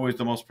systems aren't always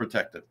the most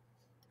protected.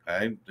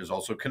 Okay, there's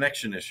also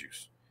connection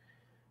issues.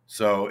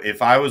 So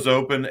if I was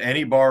open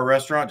any bar or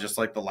restaurant, just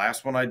like the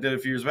last one I did a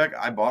few years back,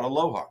 I bought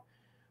Aloha,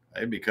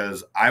 okay,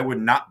 because I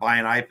would not buy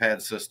an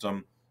iPad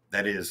system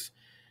that is,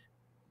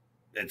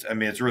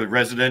 it's really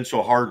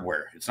residential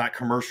hardware. It's not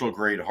commercial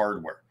grade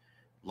hardware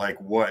like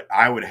what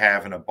I would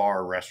have in a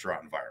bar or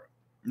restaurant environment.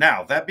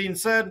 Now, that being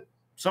said,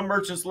 some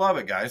merchants love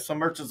it, guys. Some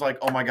merchants like,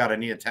 oh my God, I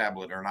need a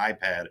tablet or an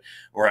iPad,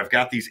 or I've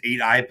got these 8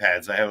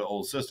 iPads. I have an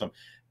old system.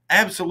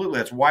 Absolutely.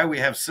 That's why we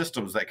have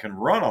systems that can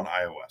run on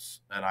iOS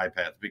and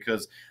iPads,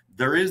 because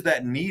there is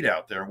that need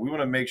out there. And we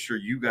want to make sure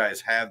you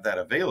guys have that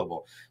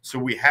available. So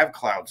we have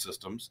cloud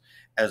systems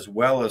as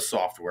well as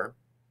software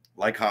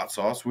like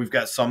HotSauce. We've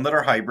got some that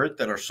are hybrid,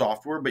 that are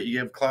software, but you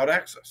have cloud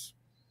access.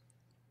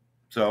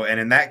 So, and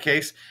in that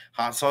case,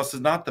 HotSauce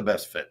is not the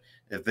best fit.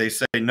 If they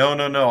say,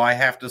 no, I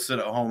have to sit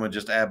at home and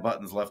just add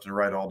buttons left and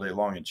right all day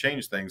long and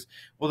change things,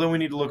 well, then we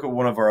need to look at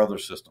one of our other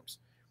systems,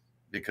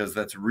 because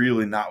that's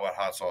really not what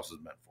HotSauce is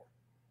meant for.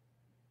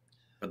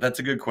 But that's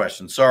a good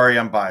question. Sorry,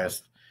 I'm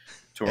biased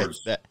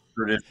towards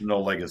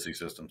traditional legacy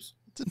systems.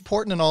 It's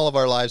important in all of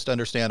our lives to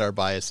understand our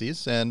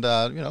biases, and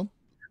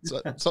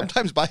so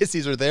sometimes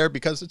biases are there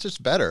because it's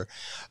just better.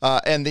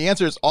 And the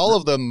answer is all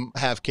of them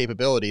have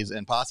capabilities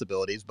and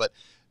possibilities, but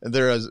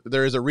there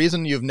is a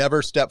reason you've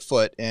never stepped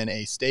foot in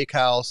a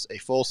steakhouse, a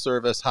full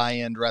service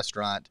high-end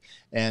restaurant,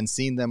 and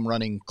seen them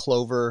running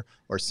Clover,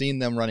 or seen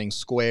them running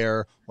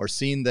Square, or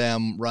seen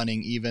them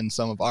running even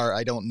some of our,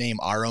 I don't name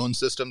our own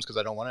systems because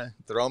I don't want to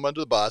throw them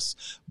under the bus,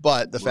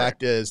 but the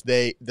fact is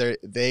they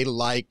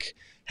like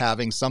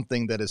having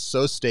something that is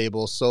so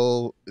stable,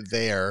 so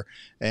there,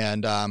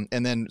 and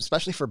then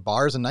especially for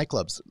bars and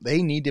nightclubs,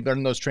 they need to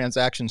burn those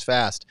transactions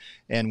fast.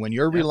 And when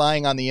you're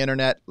relying on the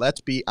internet, let's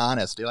be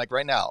honest, like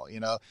right now,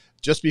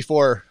 just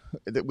before,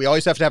 we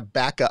always have to have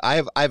backup. I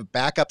have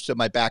backups to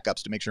my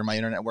backups to make sure my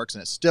internet works,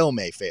 and it still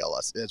may fail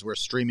us as we're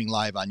streaming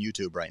live on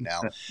YouTube right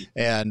now.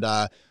 And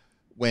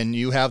when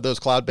you have those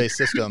cloud-based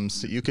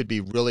systems, you could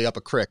be really up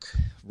a creek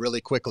really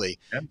quickly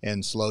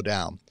and slow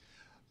down.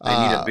 They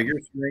need a bigger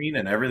screen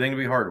and everything to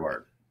be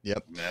hardwired.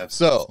 Yep. That's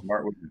so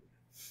smart.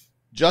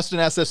 Justin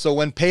asks this, so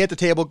when Pay at the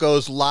Table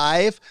goes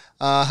live,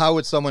 how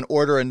would someone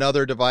order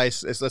another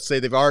device? Let's say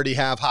they've already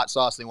have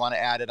HotSauce, they want to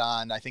add it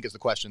on, I think is the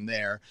question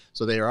there.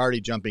 So they are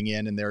already jumping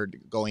in and they're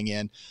going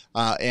in.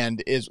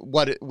 And is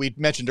what we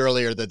mentioned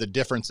earlier, that the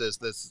difference is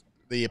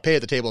the Pay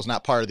at the Table is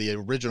not part of the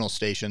original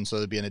station, so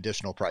there'd be an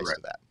additional price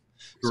to that.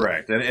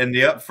 Correct. So, and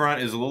the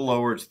upfront is a little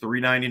lower. It's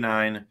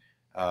 $399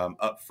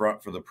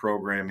 upfront for the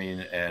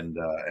programming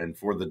and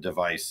for the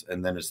device,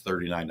 and then it's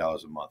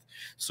 $39 a month.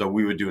 So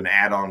we would do an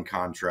add-on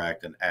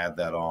contract and add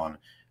that on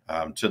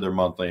to their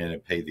monthly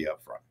and pay the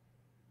upfront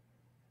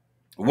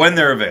when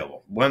they're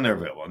available.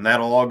 And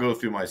that'll all go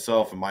through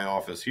myself and my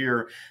office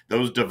here.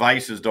 Those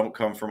devices don't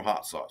come from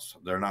HotSauce.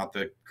 They're not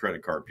the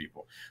credit card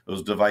people.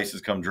 Those devices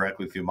come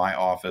directly through my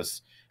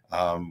office,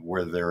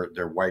 where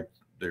they're wiped.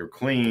 They're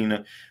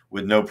clean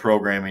with no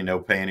programming, no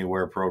pay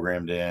anywhere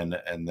programmed in,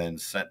 and then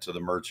sent to the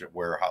merchant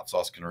where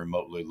HotSauce can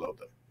remotely load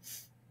them.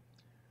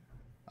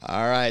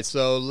 All right,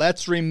 so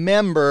let's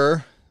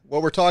remember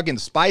what we're talking.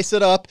 Spice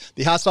it up.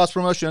 The HotSauce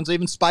promotion is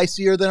even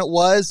spicier than it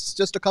was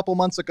just a couple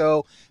months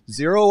ago.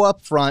 0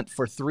 upfront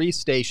for 3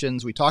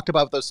 stations. We talked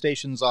about what those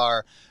stations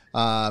are.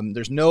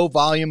 There's no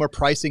volume or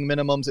pricing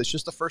minimums. It's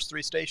just the first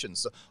 3 stations.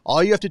 So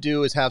all you have to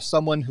do is have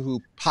someone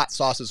who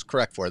HotSauce is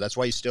correct for. That's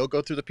why you still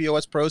go through the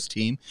POS Pros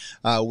team.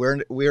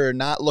 We're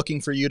not looking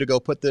for you to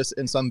go put this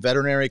in some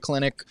veterinary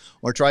clinic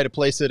or try to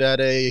place it at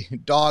a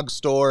dog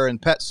store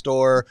and pet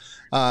store.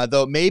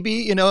 Though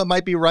maybe, it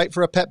might be right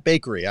for a pet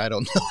bakery. I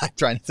don't know. I'm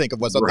trying to think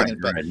of what's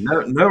something. Right.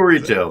 No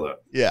retail though.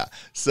 Yeah.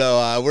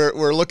 So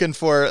we're looking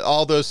for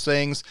all those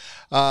things.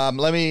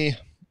 Let's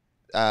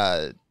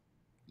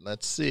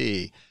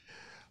see.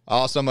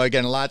 Awesome.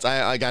 Again, lots.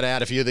 I got to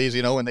add a few of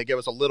these, when they give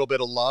us a little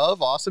bit of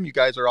love. Awesome. You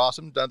guys are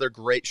awesome. Another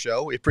great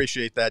show. We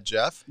appreciate that,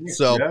 Jeff. Thanks,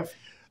 so, Jeff.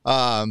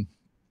 And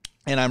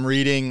I'm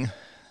reading.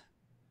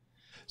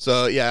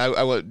 So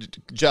yeah,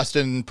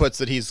 Justin puts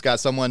that he's got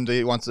someone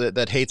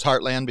that hates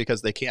Heartland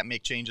because they can't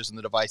make changes in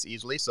the device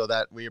easily. So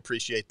that we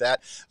appreciate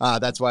that.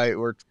 That's why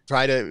we're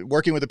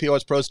working with the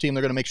POS Pros team.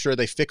 They're going to make sure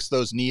they fix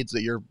those needs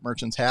that your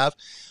merchants have.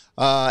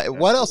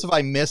 What else have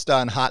I missed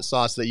on hot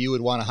sauce that you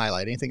would want to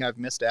highlight? Anything I've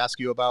missed to ask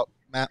you about,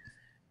 Matt?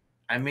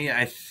 I mean,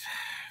 I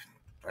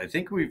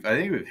think we've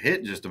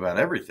hit just about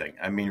everything.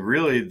 I mean,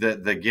 really,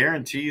 the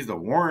guarantees, the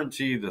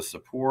warranty, the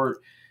support,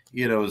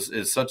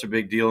 is such a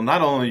big deal.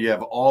 Not only you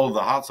have all of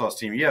the hot sauce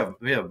team,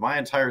 we have my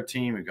entire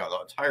team. We've got the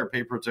entire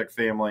PayProTec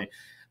family.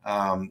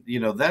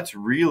 That's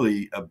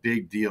really a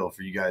big deal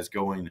for you guys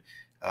going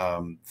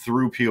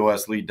through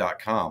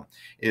POSlead.com,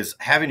 is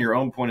having your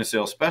own point of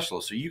sale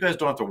specialist. So you guys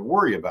don't have to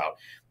worry about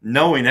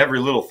knowing every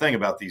little thing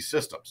about these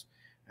systems.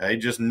 Okay?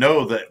 Just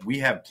know that we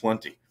have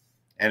plenty.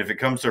 And if it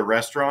comes to a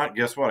restaurant,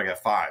 guess what? I got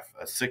 5,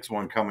 a 6th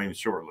one coming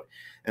shortly.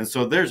 And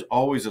so there's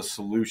always a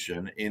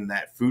solution in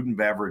that food and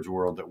beverage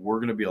world that we're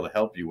going to be able to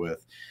help you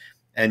with.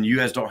 And you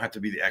guys don't have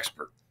to be the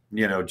expert.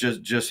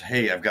 Just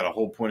hey, I've got a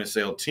whole point of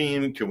sale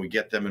team. Can we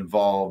get them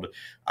involved?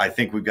 I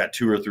think we've got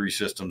 2 or 3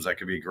 systems that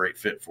could be a great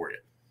fit for you.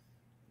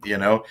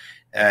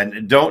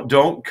 And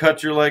don't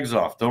cut your legs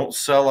off. Don't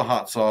sell a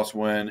hot sauce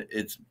when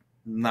it's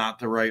not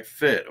the right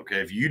fit. Okay.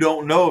 If you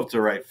don't know if it's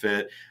the right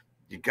fit,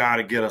 you got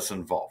to get us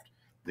involved,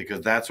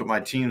 because that's what my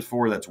team's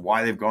for. That's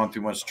why they've gone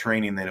through much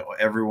training. They know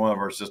every one of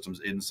our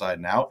systems inside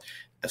and out,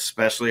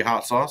 especially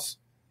hot sauce.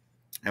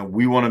 And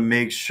we want to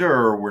make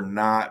sure we're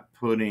not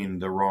putting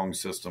the wrong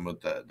system with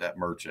that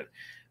merchant,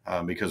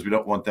 because we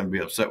don't want them to be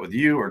upset with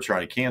you or try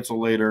to cancel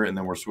later, and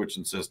then we're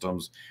switching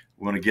systems.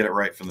 We want to get it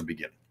right from the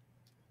beginning.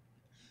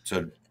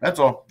 So that's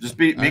all. Just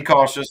be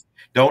cautious.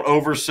 Don't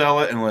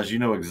oversell it unless you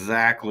know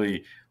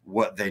exactly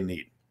what they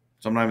need.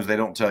 Sometimes they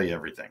don't tell you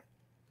everything.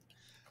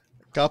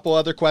 Couple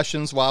other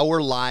questions while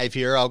we're live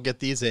here. I'll get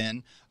these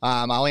in.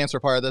 I'll answer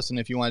part of this, and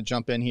if you want to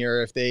jump in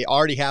here, if they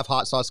already have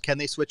hot sauce, can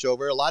they switch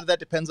over? A lot of that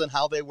depends on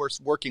how they were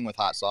working with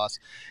hot sauce.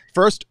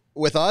 First,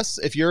 with us,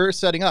 if you're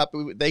setting up,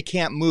 they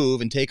can't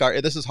move and take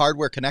this is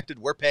hardware connected.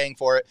 We're paying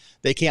for it.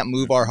 They can't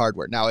move our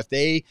hardware. Now, if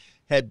they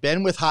had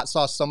been with hot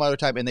sauce some other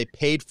time and they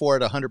paid for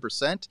it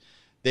 100%,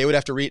 they would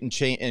have to read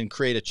and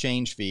create a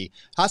change fee.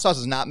 Hot sauce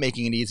is not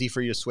making it easy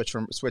for you to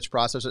switch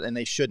processors, and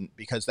they shouldn't,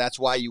 because that's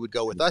why you would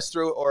go with us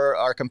through or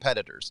our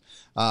competitors.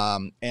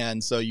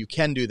 And so you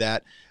can do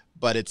that,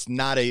 but it's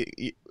not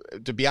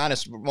to be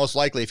honest, most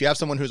likely if you have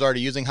someone who's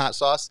already using hot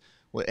sauce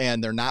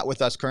and they're not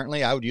with us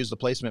currently, I would use the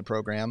placement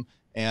program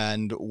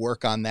and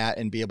work on that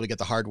and be able to get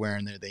the hardware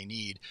in there they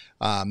need.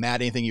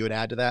 Matt, anything you would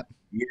add to that?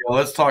 Yeah,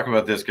 let's talk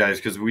about this, guys,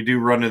 because we do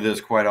run into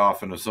this quite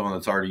often with someone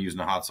that's already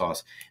using a hot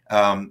sauce.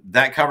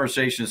 That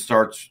conversation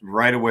starts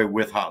right away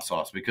with hot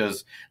sauce,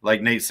 because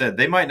like Nate said,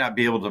 they might not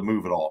be able to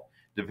move at all.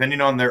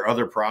 Depending on their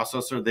other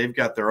processor, they've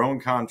got their own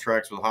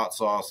contracts with hot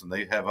sauce, and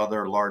they have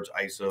other large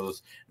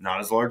ISOs, not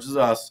as large as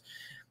us,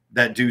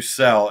 that do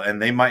sell, and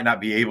they might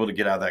not be able to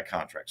get out of that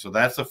contract. So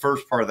that's the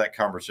first part of that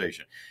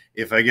conversation.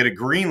 If I get a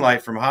green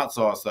light from hot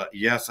sauce,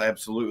 yes,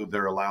 absolutely,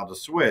 they're allowed to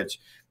switch.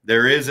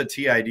 There is a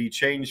TID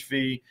change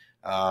fee.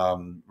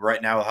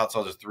 Right now, the hot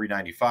sauce is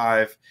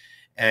 $3.95.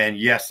 And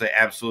yes, they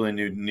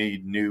absolutely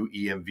need new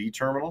EMV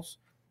terminals,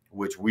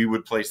 which we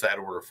would place that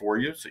order for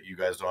you, so you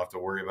guys don't have to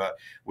worry about,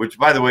 which,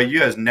 by the way, you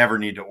guys never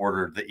need to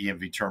order the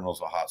EMV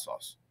terminals of hot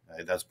sauce.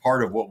 Okay? That's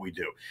part of what we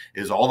do,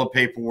 is all the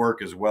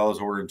paperwork as well as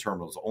ordering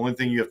terminals. The only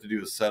thing you have to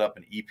do is set up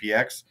an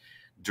EPX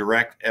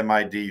direct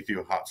MID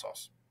through hot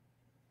sauce.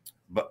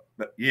 But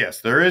yes,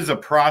 there is a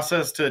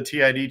process to a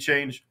TID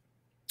change.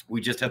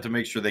 We just have to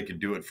make sure they can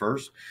do it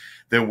first.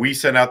 Then we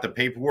send out the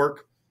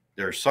paperwork.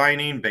 They're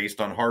signing based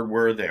on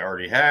hardware they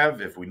already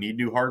have. If we need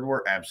new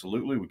hardware,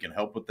 absolutely, we can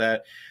help with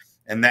that.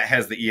 And that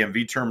has the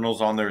EMV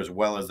terminals on there as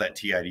well as that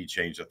TID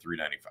change of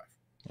 $3.95.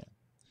 Yeah.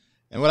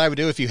 And what I would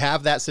do if you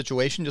have that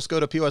situation, just go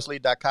to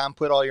POSlead.com,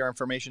 put all your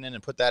information in,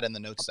 and put that in the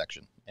notes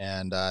section.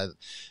 And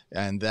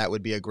that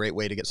would be a great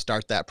way to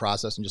start that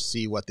process and just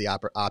see what the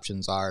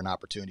options are and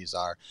opportunities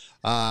are.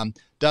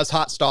 Does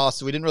hot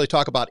sauce, we didn't really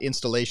talk about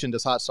installation.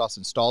 Does hot sauce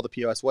install the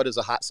POS? What does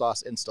a hot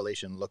sauce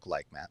installation look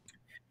like, Matt?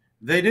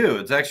 They do.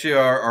 It's actually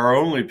our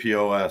only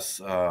POS,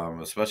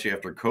 especially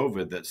after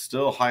COVID, that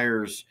still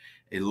hires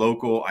a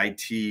local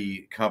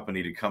IT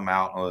company to come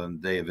out on the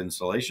day of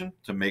installation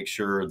to make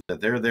sure that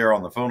they're there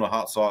on the phone with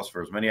hot sauce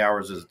for as many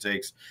hours as it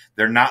takes.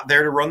 They're not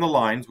there to run the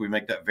lines. We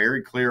make that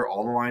very clear.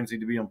 All the lines need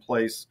to be in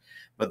place,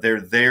 but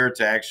they're there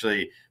to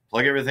actually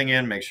plug everything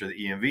in, make sure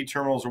the EMV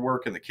terminals are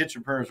working, the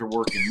kitchen printers are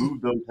working, move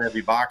those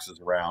heavy boxes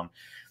around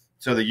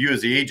so that you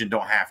as the agent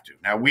don't have to.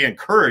 Now, we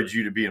encourage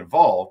you to be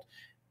involved,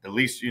 at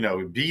least,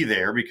 be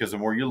there, because the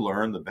more you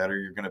learn, the better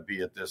you're going to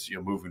be at this,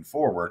 moving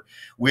forward.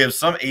 We have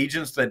some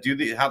agents that do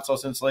the hot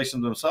sauce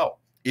installation themselves.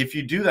 If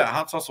you do that,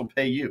 hot sauce will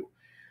pay you.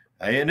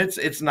 And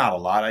it's not a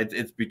lot.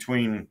 It's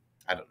between,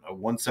 I don't know,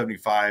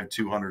 175,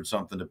 200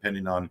 something,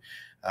 depending on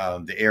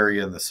the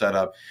area and the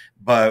setup.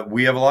 But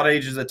we have a lot of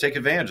agents that take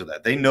advantage of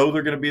that. They know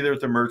they're going to be there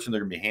with the merchant.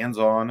 They're going to be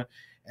hands-on.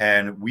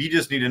 And we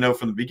just need to know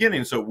from the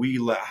beginning. So we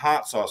let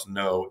hot sauce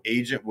know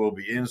agent will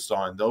be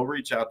installing. They'll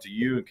reach out to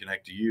you and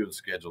connect to you and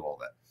schedule all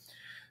that.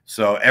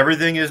 So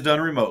everything is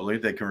done remotely.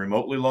 They can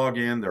remotely log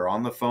in. They're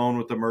on the phone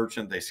with the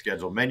merchant. They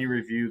schedule menu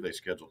review. They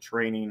schedule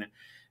training.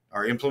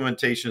 Our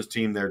implementations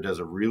team there does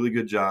a really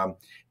good job.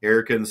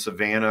 Erica and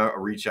Savannah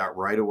reach out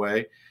right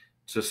away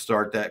to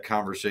start that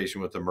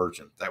conversation with the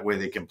merchant. That way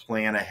they can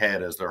plan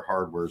ahead as their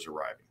hardware is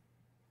arriving.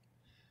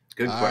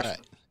 Good question.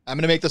 Right. I'm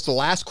going to make this the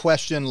last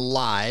question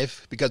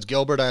live because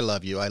Gilbert, I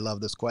love you. I love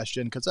this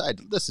question because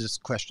this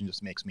question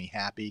just makes me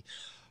happy.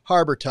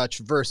 Harbor Touch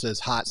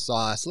versus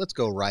HotSauce. Let's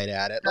go right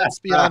at it. Let's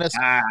be honest.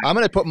 I'm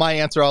going to put my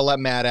answer. I'll let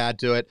Matt add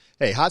to it.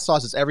 Hey,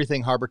 HotSauce is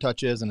everything Harbor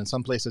Touch is, and in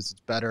some places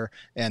it's better.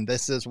 And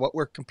this is what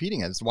we're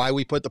competing in. It's why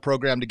we put the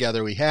program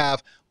together we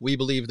have. We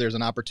believe there's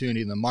an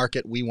opportunity in the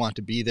market. We want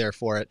to be there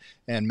for it.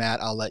 And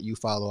Matt, I'll let you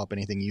follow up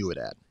anything you would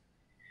add.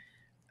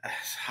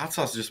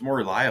 HotSauce is just more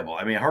reliable.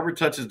 I mean, Harbor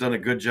Touch has done a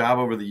good job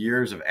over the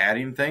years of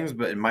adding things,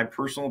 but in my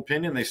personal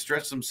opinion, they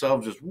stretch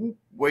themselves just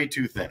way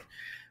too thin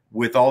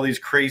with all these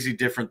crazy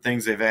different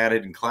things they've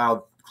added in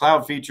cloud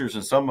features,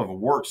 and some of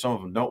them work, some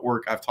of them don't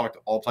work. I've talked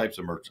to all types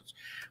of merchants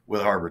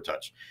with Harbor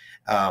Touch.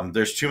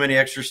 There's too many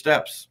extra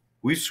steps.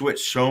 We've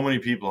switched so many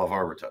people off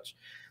Harbor Touch.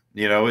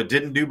 You know, it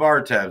didn't do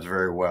bar tabs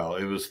very well.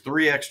 It was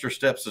 3 extra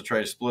steps to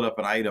try to split up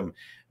an item,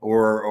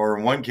 or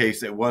in one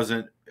case, it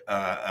wasn't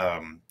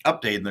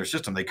updated in their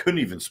system. They couldn't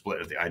even split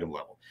at the item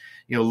level.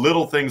 You know,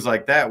 little things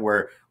like that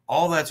where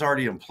all that's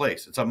already in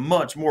place. It's a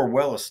much more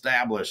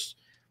well-established,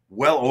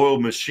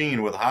 well-oiled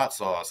machine with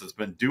HotSauce that's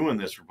been doing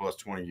this for plus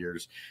 20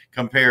 years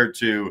compared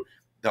to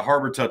the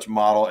Harbor Touch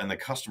model and the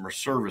customer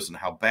service and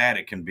how bad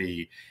it can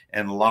be,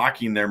 and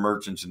locking their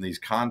merchants in these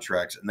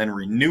contracts and then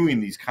renewing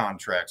these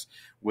contracts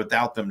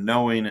without them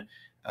knowing.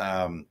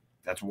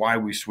 That's why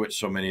we switched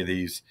so many of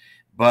these.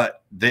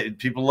 But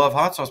people love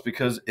HotSauce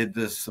because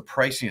the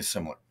pricing is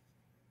similar.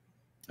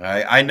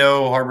 I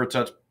know Harbor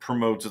Touch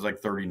promotes is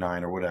like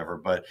 $39 or whatever,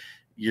 but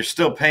you're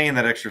still paying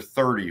that extra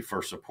 $30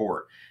 for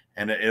support.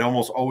 And it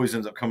almost always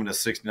ends up coming to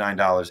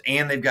 $69.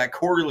 And they've got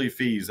quarterly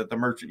fees that the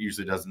merchant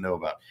usually doesn't know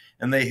about.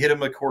 And they hit them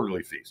with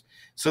quarterly fees.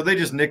 So they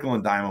just nickel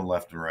and dime them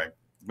left and right.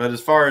 But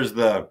as far as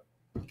the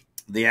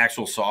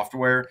actual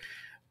software,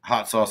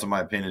 HotSauce, in my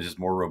opinion, is just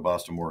more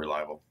robust and more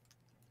reliable.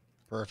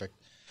 Perfect.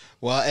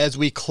 Well, as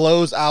we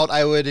close out,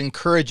 I would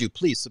encourage you,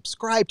 please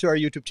subscribe to our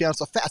YouTube channel. It's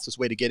the fastest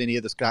way to get any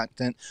of this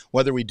content,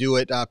 whether we do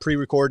it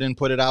pre-recorded and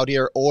put it out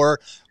here, or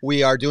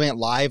we are doing it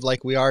live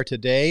like we are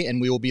today,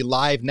 and we will be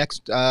live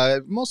next,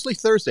 mostly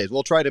Thursdays.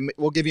 We'll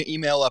give you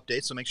email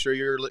updates, so make sure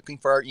you're looking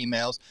for our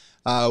emails,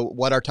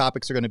 what our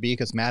topics are going to be,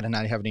 because Matt and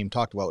I haven't even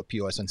talked about what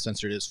POS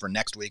Uncensored is for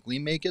next week. We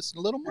may get a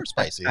little more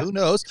spicy. Who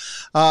knows?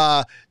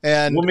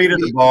 And we'll meet at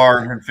the bar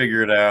and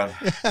figure it out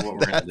what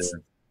we're going to do.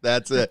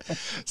 That's it.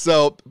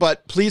 So,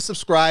 but please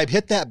subscribe,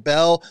 hit that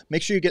bell,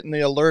 make sure you're getting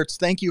the alerts.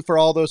 Thank you for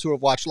all those who have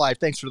watched live.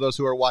 Thanks for those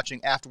who are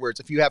watching afterwards.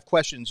 If you have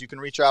questions, you can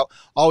reach out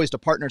always to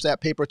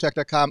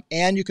partners@PayProTec.com,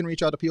 and you can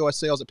reach out to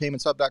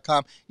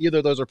POSsales@PaymentsHub.com. Either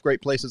of those are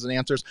great places and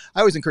answers. I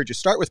always encourage you to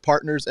start with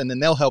partners, and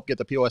then they'll help get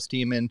the POS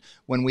team in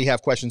when we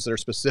have questions that are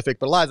specific.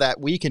 But a lot of that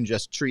we can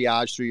just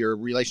triage through your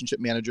relationship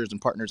managers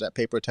and partners at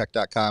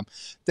PayProTec.com.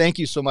 Thank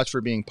you so much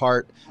for being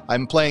part.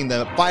 I'm playing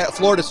the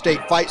Florida State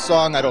fight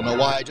song. I don't know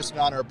why. Just in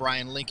honor of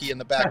Brian Lincoln in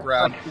the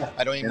background.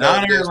 I don't even know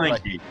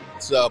what it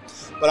is,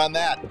 but on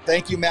that,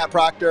 thank you, Matt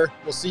Proctor.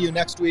 We'll see you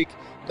next week.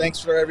 Thanks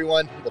for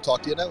everyone. We'll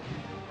talk to you now.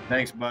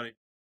 Thanks, buddy.